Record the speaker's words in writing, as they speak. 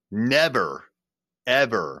Never,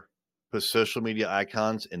 ever put social media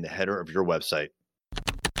icons in the header of your website.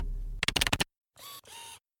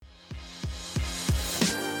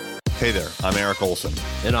 Hey there, I'm Eric Olson.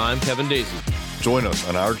 And I'm Kevin Daisy. Join us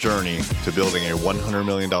on our journey to building a $100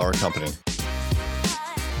 million company.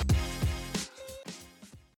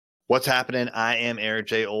 What's happening? I am Eric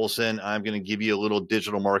J. Olson. I'm going to give you a little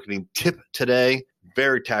digital marketing tip today.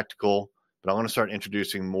 Very tactical, but I want to start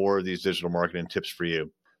introducing more of these digital marketing tips for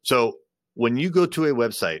you. So when you go to a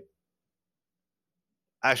website,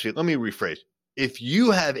 actually, let me rephrase. If you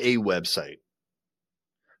have a website,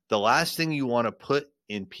 the last thing you want to put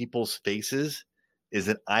in people's faces is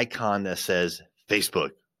an icon that says Facebook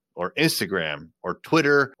or Instagram or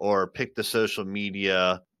Twitter or pick the social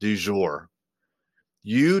media du jour.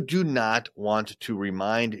 You do not want to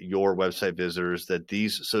remind your website visitors that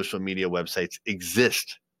these social media websites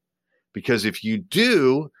exist. Because if you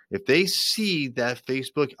do, if they see that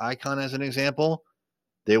Facebook icon as an example,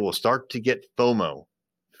 they will start to get FOMO,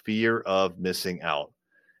 fear of missing out.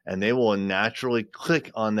 And they will naturally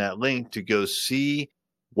click on that link to go see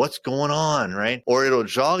what's going on, right? Or it'll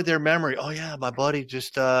jog their memory. Oh yeah, my buddy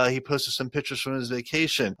just, he posted some pictures from his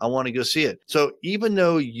vacation. I want to go see it. So even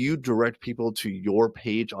though you direct people to your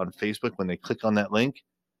page on Facebook when they click on that link,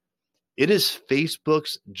 it is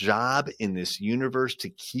Facebook's job in this universe to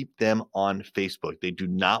keep them on Facebook. They do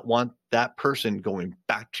not want that person going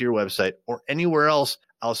back to your website or anywhere else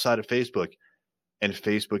outside of Facebook. And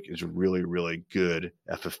Facebook is really, really good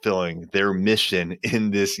at fulfilling their mission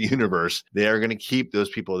in this universe. They are going to keep those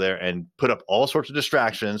people there and put up all sorts of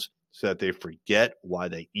distractions so that they forget why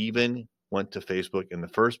they even went to Facebook in the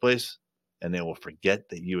first place, and they will forget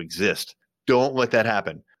that you exist. Don't let that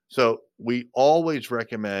happen. So we always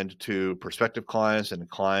recommend to prospective clients and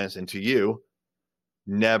to you,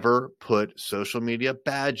 never put social media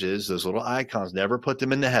badges, those little icons, never put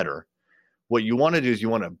them in the header. What you want to do is you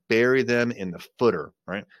want to bury them in the footer,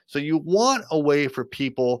 right? So you want a way for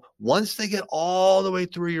people, once they get all the way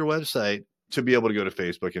through your website, to be able to go to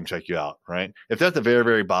Facebook and check you out, right? If they're at the very,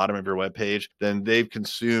 very bottom of your webpage, then they've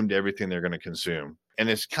consumed everything they're going to consume. And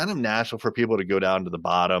it's kind of natural for people to go down to the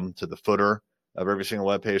bottom, to the footer of every single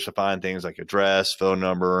webpage to find things like address, phone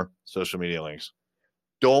number, social media links.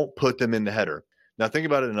 Don't put them in the header. Now think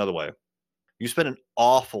about it another way. You spend an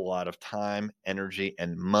awful lot of time, energy,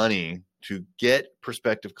 and money to get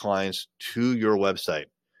prospective clients to your website.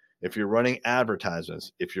 If you're running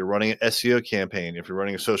advertisements, if you're running an SEO campaign, if you're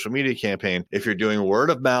running a social media campaign, if you're doing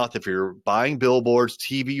word of mouth, if you're buying billboards,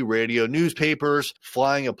 TV, radio, newspapers,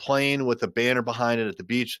 flying a plane with a banner behind it at the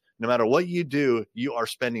beach, no matter what you do, you are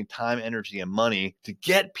spending time, energy, and money to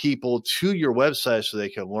get people to your website so they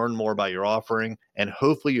can learn more about your offering. And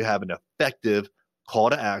hopefully you have an effective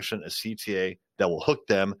call to action, a CTA that will hook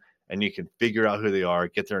them, and you can figure out who they are,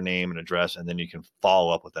 get their name and address, and then you can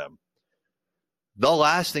follow up with them. The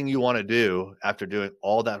last thing you want to do after doing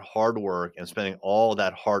all that hard work and spending all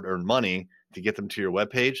that hard-earned money to get them to your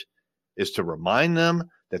webpage is to remind them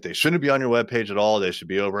that they shouldn't be on your webpage at all. They should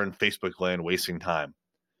be over in Facebook land wasting time.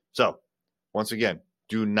 So once again,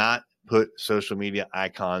 do not put social media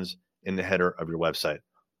icons in the header of your website.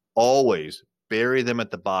 Always bury them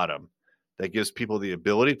at the bottom. That gives people the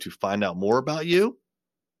ability to find out more about you,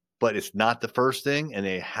 but it's not the first thing, and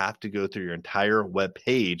they have to go through your entire web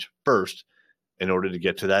page first in order to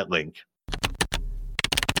get to that link.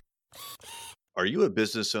 Are you a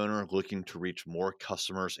business owner looking to reach more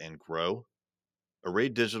customers and grow? Array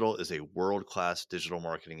Digital is a world-class digital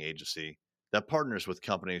marketing agency that partners with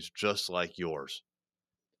companies just like yours.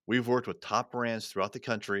 We've worked with top brands throughout the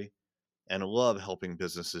country and love helping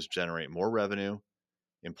businesses generate more revenue,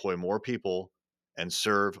 employ more people, and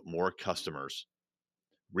serve more customers.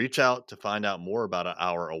 Reach out to find out more about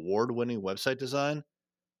our award-winning website design,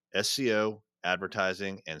 SEO,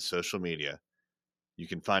 advertising, and social media. You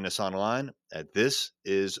can find us online at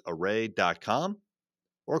thisisarray.com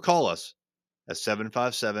or call us at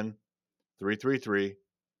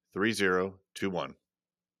 757-333-3021.